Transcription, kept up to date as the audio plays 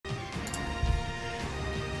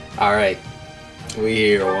Alright, we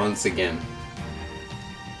here once again.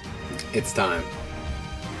 It's time.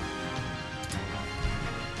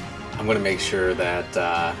 I'm gonna make sure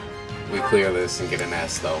that we clear this and get an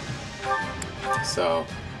S though. So,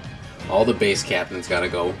 all the base captains gotta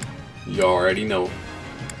go. You already know.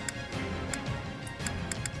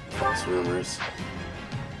 False rumors.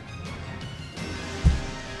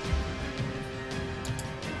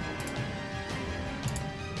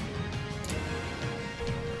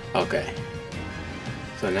 Okay.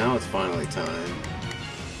 So now it's finally time.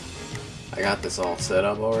 I got this all set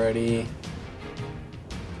up already.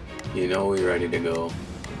 You know we're ready to go.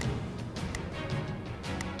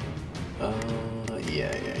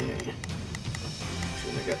 Yeah.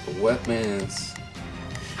 Sure I got the weapons.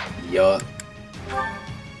 Yup.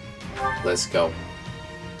 Let's go.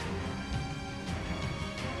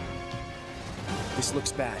 This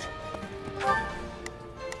looks bad.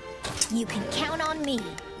 You can count on me.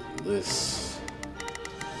 This.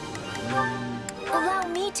 Allow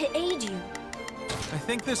me to aid you. I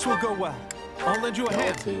think this will go well. I'll lend you a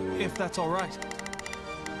hand, if that's all right.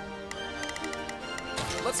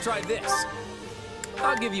 Let's try this.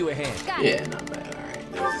 I'll give you a hand. Got Yeah, it. not bad.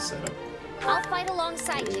 Alright, there's a setup. I'll fight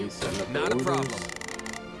alongside Okay, you. setting up the Not a orders. problem.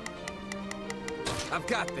 I've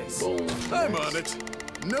got this. Boom. I'm Next. on it.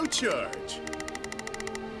 No charge.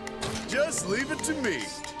 Just leave it to me.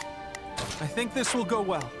 I think this will go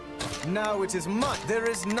well. Now it is mine. There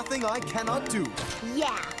is nothing I cannot do.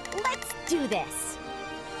 Yeah, let's do this.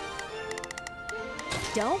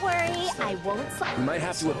 Don't worry, I won't slide. We might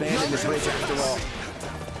have to abandon this bridge after all.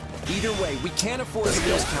 Either way, we can't afford to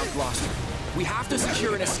lose Count Gloucester. We have to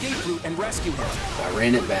secure an escape route and rescue him. I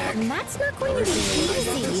ran it back. And that's not going to be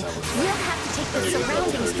easy. We'll have to take the 30 to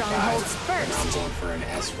surrounding 35. strongholds I'm first. going for an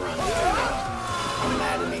S run. I'm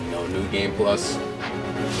Maddening, no new game plus.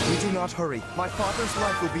 We do not hurry. My father's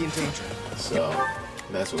life will be in danger. So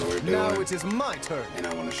that's what we're doing. Now it is my turn. And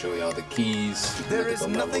I want to show you all the keys. There Look at is the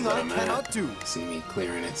levels nothing that I I'm cannot at. do. See me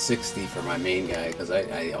clearing at 60 for my main guy because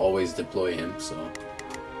I always deploy him, so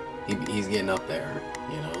he's getting up there,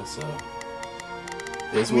 you know. So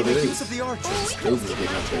it's what it Use is. of the archers. Skills is getting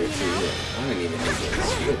up there too. Look, I didn't even need to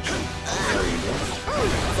switch. There you go.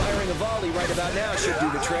 Firing a volley right about now should do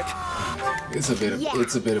the trick. It's a bit of Yeah,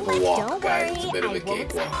 it's a bit of a but walk, don't guys. It's a worry, bit of I a won't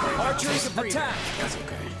cakewalk right now. Archers, attack! That's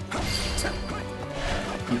okay.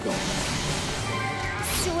 Keep going.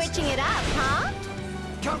 Switching it up, huh?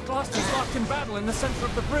 Count Gloucester's locked in battle in the center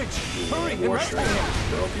of the bridge. Hurry and War rescue strike. him.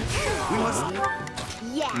 Broken. We must.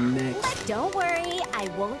 Yeah, Next. but don't worry, I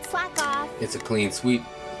won't slack off. It's a clean sweep.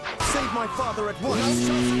 Save my father at once.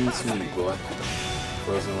 Clean sweep, boy.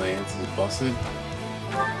 Frozen Lance is busted.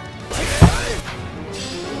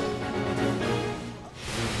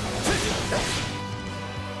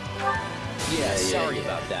 Yeah, sorry yeah.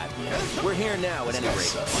 about that. Yeah. We're here now at any That rate.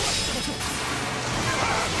 sucks.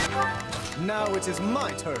 Now it is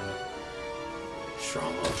my turn.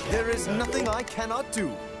 Stronghold. There is nothing I cannot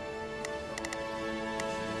do.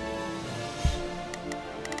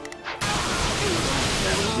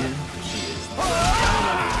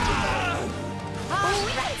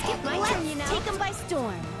 Take them by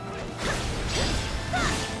storm.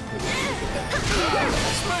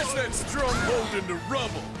 Smash that stronghold into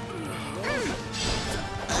rubble.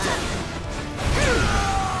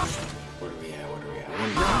 What are we at?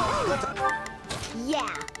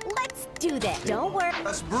 Yeah, let's do this. Don't worry.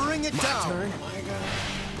 Let's bring it down. Oh my god.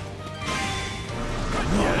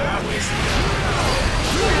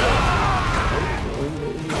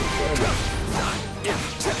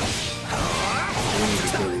 We need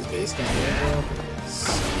to kill these base guys.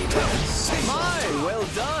 Mine, well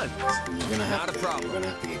done. You're gonna have Not a to. problem. You're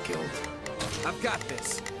gonna have to get killed. I've got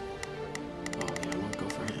this. Oh yeah, I want to go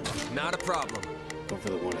for him. Not a problem. Go for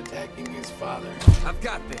the one attacking his father. I've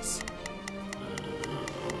got this.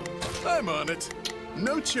 I'm on it.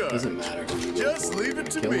 No charge. Doesn't matter who you go Just for. leave You're it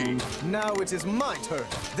gonna to kill me. him. Now it is my turn.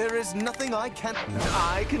 There is nothing I can.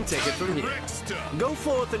 I can take it from here. Brick stuff. Go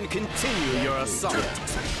forth and continue your assault.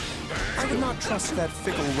 I would not trust that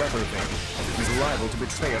fickle weather vane. He's liable to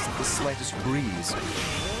betray us at the slightest breeze.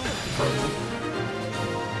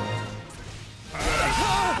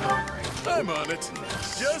 I'm on it.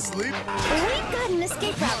 Just leave. We've got an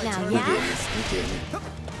escape route now, We yeah? did it. We did it.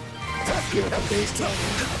 Get up the base top.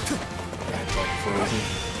 Back up frozen.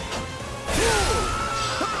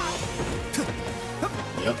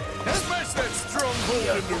 Yep. Smash that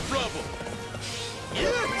stronghold into rubble.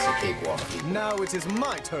 It's a cakewalk. People. Now it is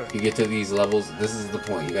my turn. You get to these levels, this is the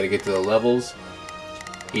point. You gotta get to the levels.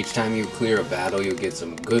 Each time you clear a battle, you'll get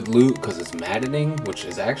some good loot because it's maddening, which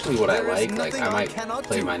is actually what I There is like. Like, nothing I I might cannot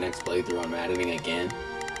play do. my next playthrough on maddening again.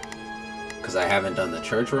 because I haven't done the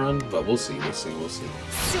church run, but we'll see, we'll see, we'll see.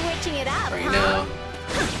 Switching it up, Right huh? now,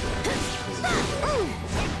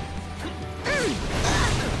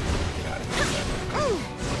 get out of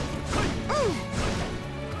here.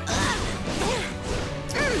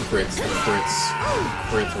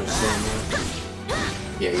 Crits or something.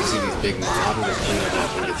 Yeah, you see these big mobs, just clean them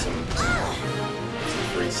up and get some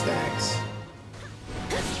free stacks.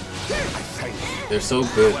 They're so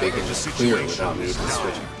good they can just clear it without me even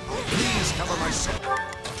switching.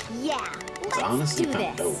 Yeah, let's honestly do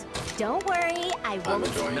kinda this. Don't worry, I I'm won't.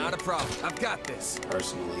 enjoying Not a it problem. I've got this.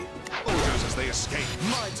 personally. Soldiers as they escape.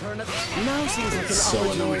 My turn. Now seems like an It's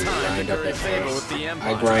so annoying to grind up at favor with first. the I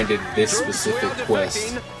Empire. grinded this Troops specific will quest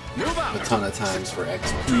defecting. Move out. a ton of times for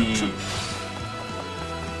XP.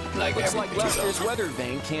 Like Looks like everything. Lester's So. weather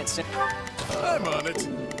vane can't send. I'm on it.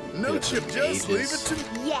 No Hit chip, for just leave it ages. to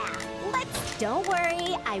me. Yeah, let's. Don't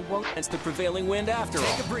worry, I won't. It's the prevailing wind after all.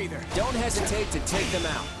 Take a breather. Don't hesitate to take them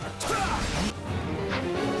out.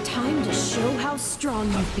 Time to show how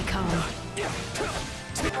strong you've become.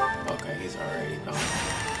 Okay, he's already gone.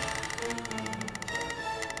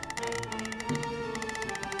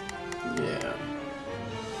 Yeah.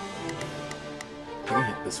 Can we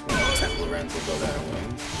hit this one? Lorenz will go that way.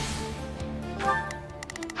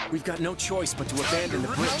 We've got no choice but to abandon the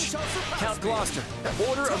bridge. Count Gloucester,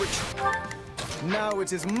 order a retreat. Now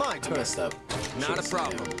it is my I turn. messed up. Not a Should've seen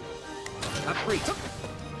problem. him. A breach.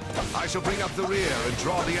 I shall bring up the rear and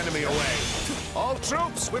draw the enemy away. All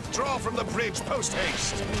troops withdraw from the bridge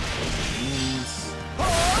post-haste.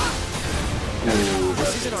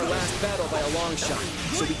 This isn't our last battle by a long shot,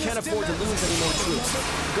 so we can't afford to lose any more troops.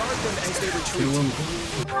 Guard them as they Kill retreat. him.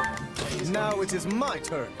 Yeah, he's Now it is my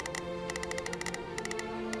turn.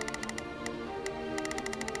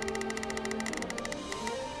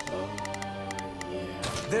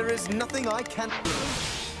 yeah. There is nothing I can't do.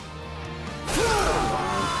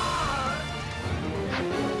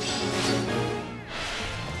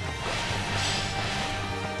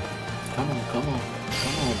 Come on,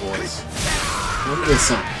 boys. Look at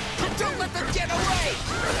this one. Don't let them get away!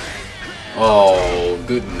 Oh,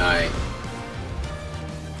 good night.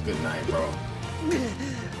 Good night, bro.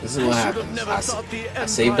 This is what happens. I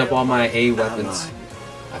saved up all my A weapons.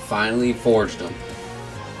 I finally forged them.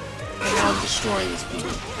 And now I'm destroying these people.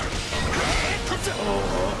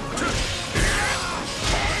 Oh,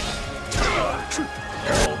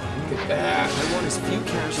 look at that. I want as few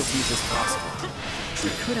casualties as possible. We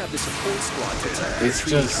could have the support squad to attack It's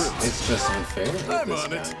retreating just, troops. it's just unfair with I'm this on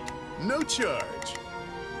guy. it. No charge.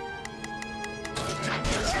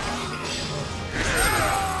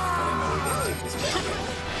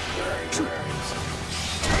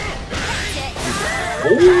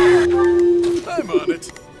 I'm on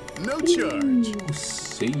it. No charge.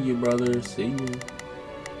 See you, brother. See you.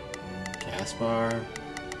 Caspar.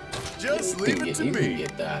 Just You leave can it get, to you can me.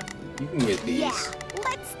 get that. You can get these. Yeah,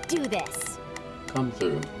 let's do this. Come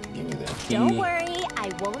through. Give me that key. Don't worry, I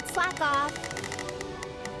won't slack off.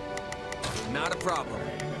 Not a problem.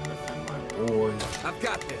 Alright, I gotta defend my boy. I've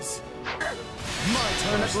got this. My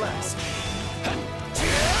turn at last.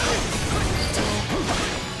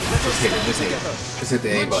 Just hit it. Just hit it. Just hit the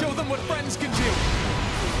A Show button. them what friends can do.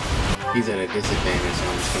 He's at a disadvantage, so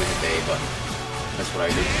I'm just gonna hit the A button. That's what I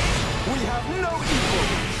do. We have no equal.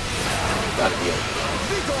 Gotta be able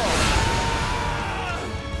Be gone.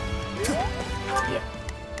 Yeah.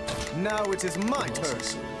 Now it is my turn.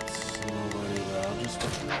 Nobody, but I'll just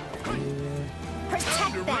Protect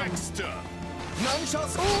them. Direct stuff. None shall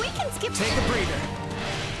Oh, we can skip. Take a breather.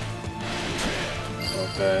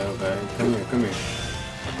 Okay, okay. Come here, come here.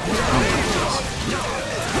 Yeah.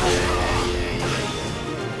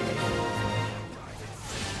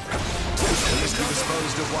 At least we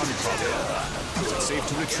disposed of one problem. Is it safe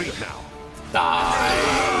to retreat now?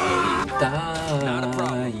 Die. Not a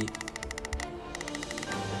problem.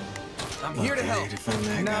 I'm here to help. Defend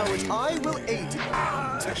that Now guy. I will aid you.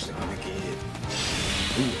 It's actually gonna get.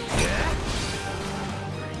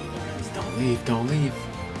 Don't leave, don't leave.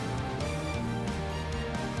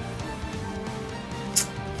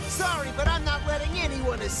 Sorry, but I'm not letting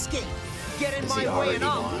anyone escape. Get in Is he my way and already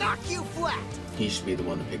I'll gone? knock you flat. He should be the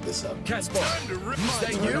one to pick this up. Caspar, is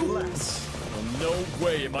that you? Well, no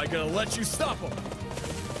way am I gonna let you stop him.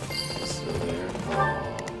 Still there.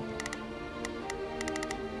 Oh.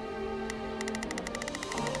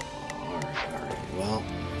 Alright. Well,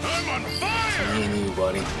 I'm on it's fire! me and you,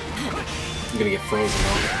 buddy. I'm gonna get frozen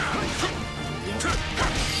up.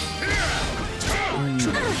 Yep.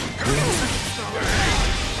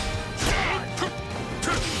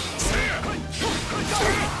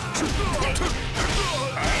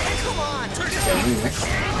 Come on. Okay,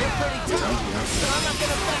 next. I'm not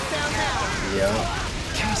gonna back down now. Yeah.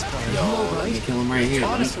 Yo, let me kill him right here.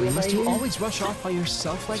 Honestly, must you always rush off by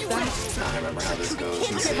yourself like that? I remember how this goes.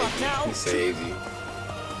 He saves you.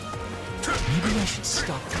 Maybe I should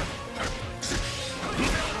stop them.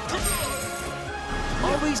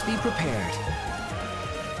 Always be prepared.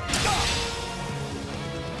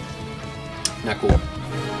 Not cool.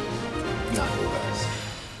 Not cool, guys.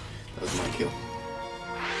 That was my kill.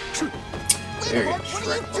 There you go. What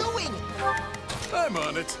are you doing? I'm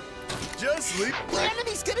on it. Just leave. The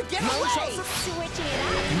enemy's gonna get away. Switching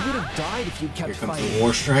it up. You would have died if you kept Here comes fighting. the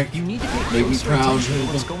war strike. You need to pay Make me closer proud. attention to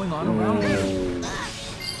what's going on around you.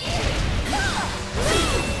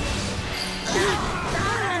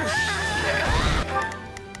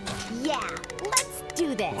 Yeah, let's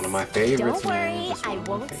do this. One of my favorites, Don't worry, man. Just one I of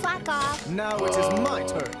my won't slack off. Now it is my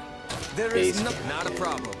turn. There is Base nothing. Not a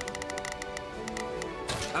problem.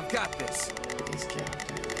 I've got this. Base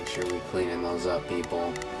captain. Make sure we cleaning those up,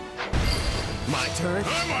 people. My turn.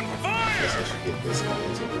 I'm on Guess fire! I should get this guy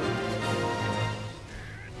into it.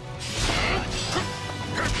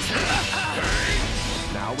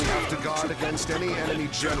 Now we have to guard against any enemy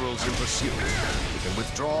generals in pursuit. We can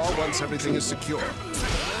withdraw once everything is secure.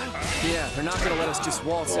 Yeah, they're not gonna let us just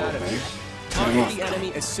waltz out of man. here. Come on. Target the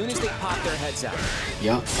enemy as soon as they pop their heads out.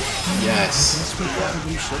 Yup. Yes. We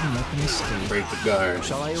probably shouldn't let them escape. Break the guard.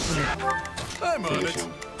 Shall I open it? I'm on Finish it.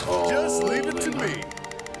 him. Oh, Just leave it to no. me.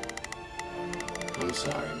 I'm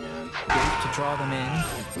sorry, man. Wait to draw them in.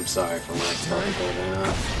 I'm sorry for my spot to go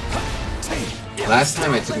down. Last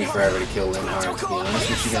time it took me forever to kill Linhart, to be honest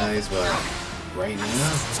with you guys, but right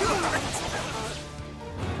now,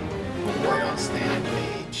 oh boy, I don't stand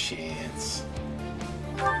a chance.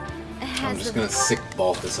 I'm just gonna sick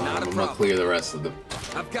bolt this on him. I'm gonna clear the rest of the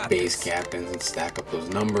base captains and stack up those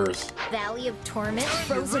numbers. Valley of Torment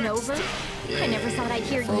frozen over? Yeah, I never thought I'd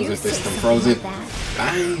hear frozen you say fist, I'm something frozen. like that.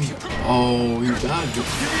 Bang! Oh, you got it.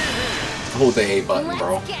 Hold the A button,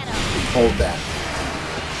 bro. Let's get 'em. Hold that.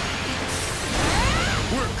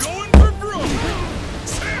 We're going for broke!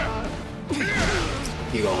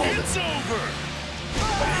 He gonna hold It's it.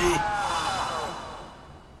 over!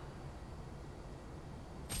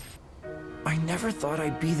 I never thought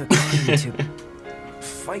I'd be the kind to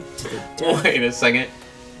fight to the death. Wait a second.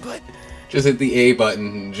 But Just hit the A button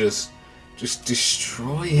and just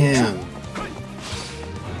destroy him.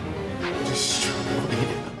 Destroy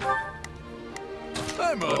him.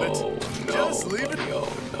 I'm on it. Oh no, Just leave buddy. it.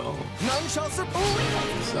 Oh no. None shall survive.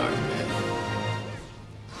 I'm sorry, man.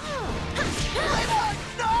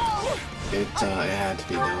 It had to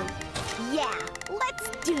be done. Yeah, let's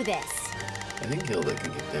do this. I think Hilda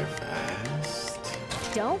can get there fast.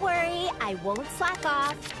 Don't worry, I won't slack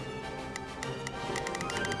off.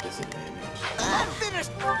 He's at a disadvantage. I'm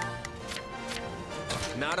finished.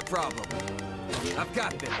 not a problem. Yeah. I've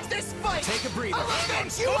got this. This fight. Take a breather. I'll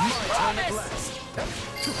avenge you. I promise.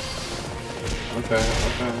 Okay.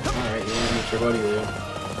 Alright, yeah, it's your buddy, Leo.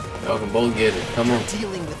 Y'all can both get it. Come on.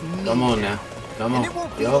 Dealing with me. Come on now. Come on. And it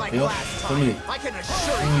won't be Yup, like yup. last Come time. here. I can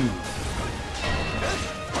assure you.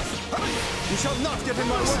 You shall not get in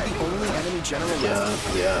my way. The only enemy general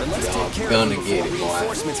left. Yeah, Then let's take care y'all of gonna them get before it, boy.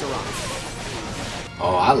 reinforcements arrive.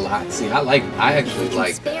 Oh, I actually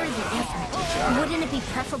like Spare that. the effort. Wouldn't it be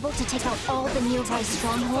preferable to take out all the nearby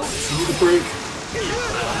strongholds? See the break.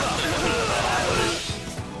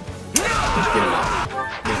 Just get him out.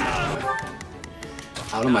 Get him out of the way.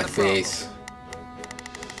 Out of my face.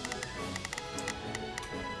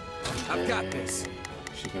 I've got this.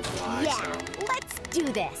 She can fly, Yeah, so let's do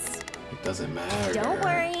this. it doesn't matter. Don't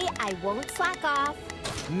worry, I won't slack off.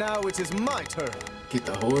 Now it is my turn. Get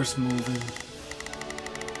the horse moving.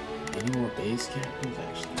 Any more base captains,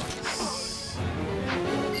 actually?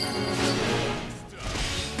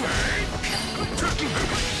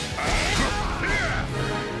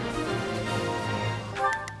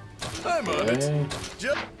 I'm on it. Okay.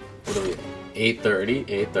 Just What are we at? 830,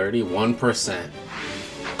 830, 1%.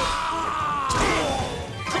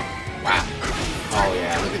 Wow. Oh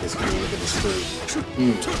yeah, look at this crew, look at this crew.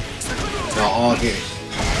 Y'all all get it.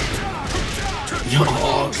 Y'all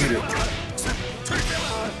all get it.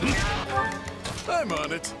 I'm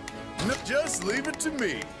on it. No, just leave it to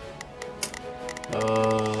me.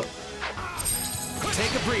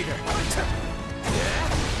 Take a breather.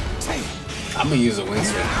 I'm gonna use a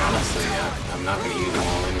windswing, honestly. I'm not gonna use them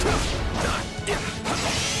all anyway.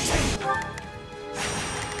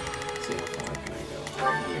 See how far can I go?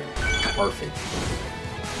 Right here. Perfect.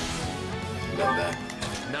 Love that.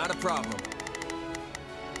 Not a problem.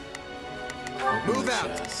 Open Move the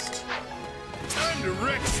out. chest. Time to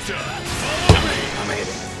wreck stuff. Follow me. I'm gonna hit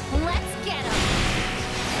it. Let's get 'em.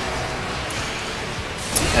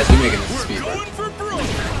 As you're making this speed run.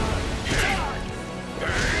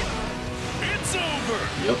 It's over.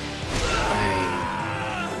 Yep. Bang.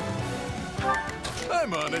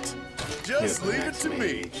 I'm on it. Just leave it to me.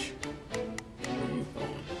 Where you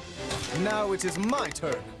going? Now it is my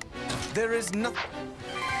turn. There is nothing.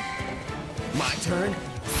 My turn.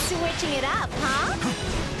 Switching it up, huh?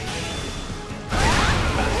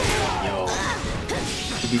 Yo.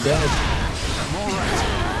 Could be dead.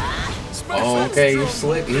 Oh, okay, you're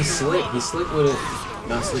slick. He's slick. He's slick with it.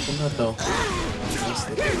 Not slick enough though. Not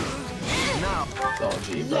slick enough. It's all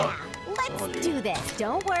G, bro. Yeah, let's do this.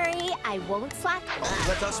 Don't worry, I won't slack.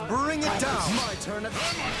 Let us bring it down. My turn.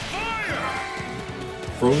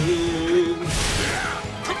 Frozen.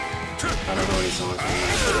 I don't know any songs from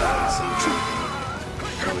that.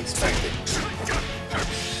 I don't expect it.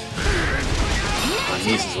 My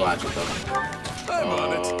niece is watching though.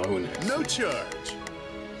 Who next? No charge.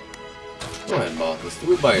 Go ahead, ball. Let's do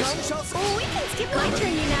it by yourself. Oh, we can skip my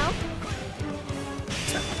turn, you know.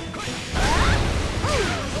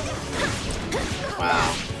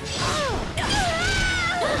 Wow.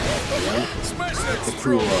 Yep. The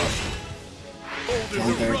crew up.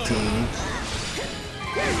 10-13.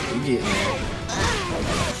 We getting there.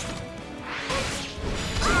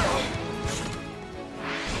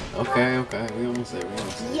 Okay. We almost there.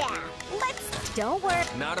 Yeah, don't worry.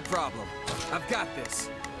 Not a problem. I've got this.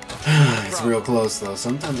 It's real close though.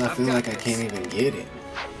 Sometimes I feel like I can't even get it.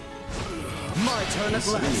 My turn at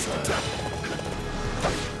last.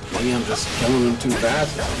 Maybe I'm just killing them too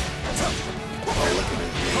fast. Oh, look at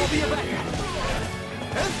it.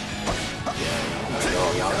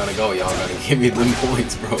 Yeah, y'all gotta go. Y'all gotta give me them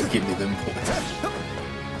points, bro. Give me them points.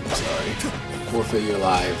 I'm sorry. Forfeit your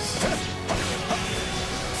lives.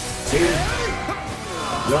 See ya.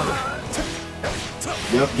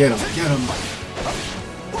 Yup, get him.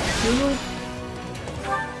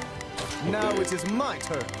 Now it is my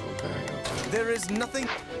turn. Okay. There is nothing.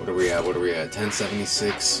 What are we at?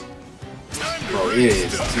 1076. Bro, it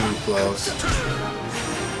is too close.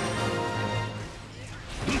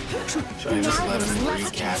 Should I just let him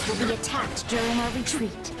recapture? Will be attacked during our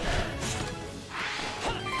retreat.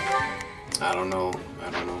 I don't know.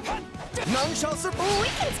 None shall survive. Oh, we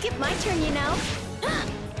can skip my turn, you know.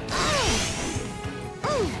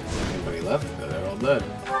 Anybody left? They're all dead.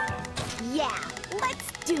 Yeah,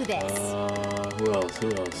 let's do this. Who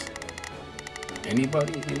else?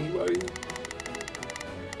 Anybody?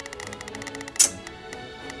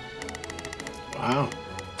 Wow.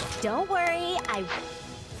 Don't worry,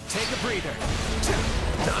 Take a breather.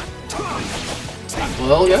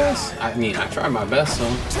 Well, guys, I mean, I tried my best, so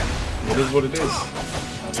it is what it is.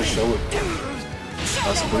 I'll just show it.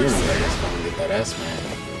 Us clearing that is gonna get that S, man.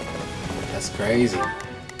 That's crazy.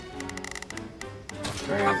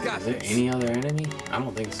 Is there any other enemy? I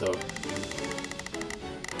don't think so.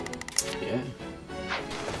 Yeah.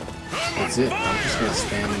 That's it. I'm just gonna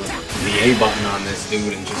spam the A button on this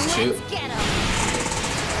dude and just chill. get him.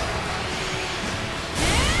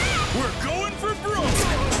 We're going for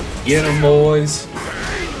broke. Get 'em, boys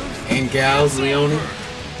and gals, Leone.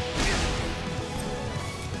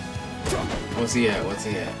 What's he at? I'm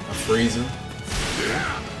freezing.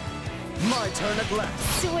 My turn at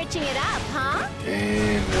last. Switching it up, huh?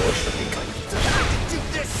 And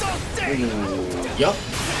yup.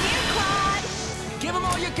 Here, Claude. Give him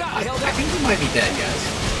all you got, I think he might be dead, guys.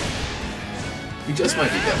 He just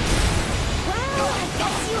might be dead. Well, I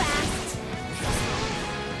guess you asked.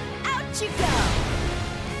 Out you go.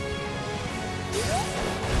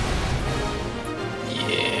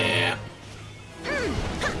 Yeah.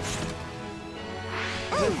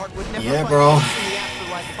 Linhardt would never Yeah, find bro. peace in the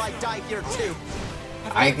afterlife if I die here too.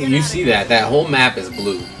 You see that? That whole map is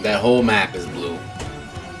blue.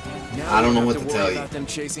 Now I don't know we what have to worry tell you. about them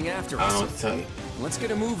chasing after I don't know us. what to tell you. Let's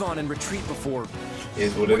get a move on and retreat before.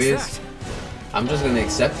 Is what it What's is. that? I'm just gonna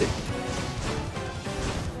accept it.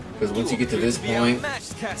 Because once you get to this point,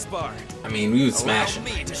 I mean, we would smash it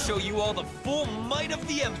right to now. show you all the full might of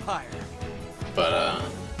the Empire. But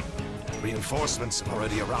Reinforcements have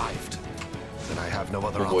already arrived. Then I have no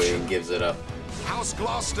other oh boy, option. it gives it up. House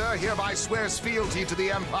Gloucester hereby swears fealty to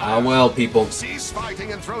the Empire. Ah well, people. Cease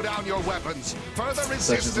fighting and throw down your weapons. Further Such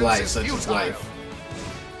resistance is life. is Such is futile. life.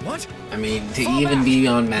 What? I mean, to even be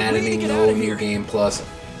on Maddening, get no outta new here. game plus,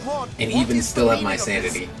 Claude, and what even is still the have my meaning of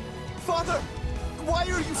this? sanity. Father, why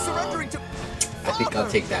are you surrendering to... I think I'll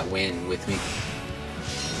take that win with me.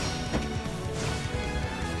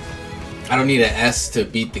 I don't need an S to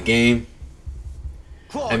beat the game.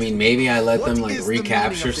 Claude, I mean, maybe I let what them like is the meaning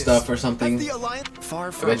recapture of this? stuff or something. Has the Alliance...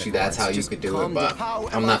 Far from I bet you it, that's how Lance. you Just could do calm it, but down.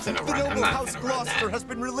 I'm not gonna run. I'm not House gonna run Gloucester that. has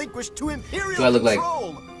been relinquished to Imperial Do I look like?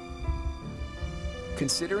 control.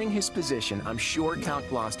 Considering his position, I'm sure Count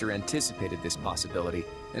Gloucester anticipated this possibility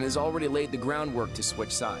and has already laid the groundwork to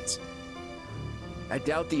switch sides. I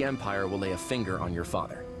doubt the Empire will lay a finger on your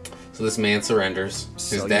father. So this man surrenders.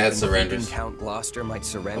 His dad surrenders. Count Gloucester might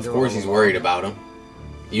surrender. Of course, he's worried about him.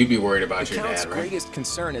 You'd be worried about The your Count's dad, right? greatest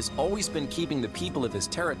concern has always been keeping the people of his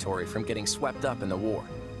territory from getting swept up in the war.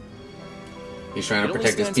 He's trying to It only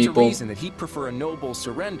protect his stands to people. reason that he'd prefer a noble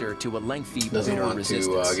surrender to a lengthy Doesn't bitter want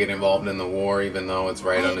resistance. to get involved in the war, even though it's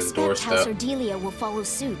right on his I expect House doorstep. Ardelia will follow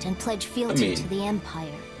suit and pledge fealty I mean- to the Empire.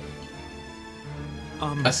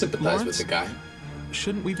 I sympathize with the guy.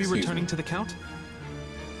 Shouldn't we be Excuse returning me. to the Count?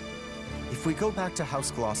 If we go back to House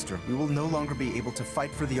Gloucester, we will no longer be able to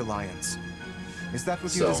fight for the Alliance. Is that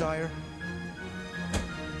what you So- desire?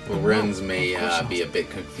 Lorenz may of course not. be a bit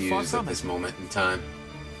Far confused from at it. this moment in time.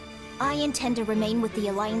 I intend to remain with the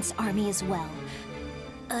Alliance army as well.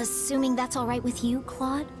 Assuming that's all right with you,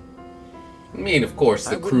 Claude? I mean, of course,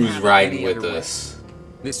 I the wouldn't crew's have it riding any with other way. us.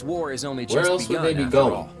 This war is only just Where else would begun, they be after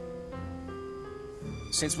going? all.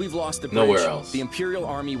 Since we've lost the bridge, Nowhere else. the Imperial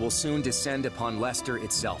Army will soon descend upon Leicester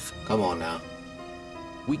itself. Come on now.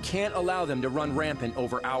 We can't allow them to run rampant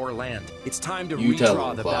over our land. It's time to You tell redraw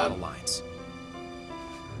them, the Claude. battle lines.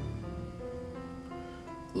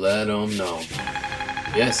 Let them know.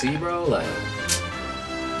 Yeah, see, bro? Like,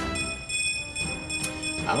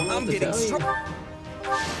 I don't know what to tell you.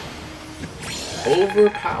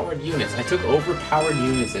 Overpowered units. I took overpowered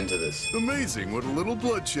units into this. Amazing what a little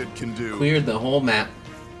bloodshed can do. Cleared the whole map.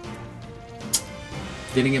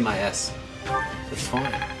 Didn't get my S. It's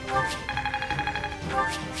fine.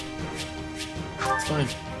 It's fine.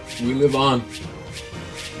 We live on.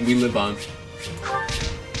 We live on.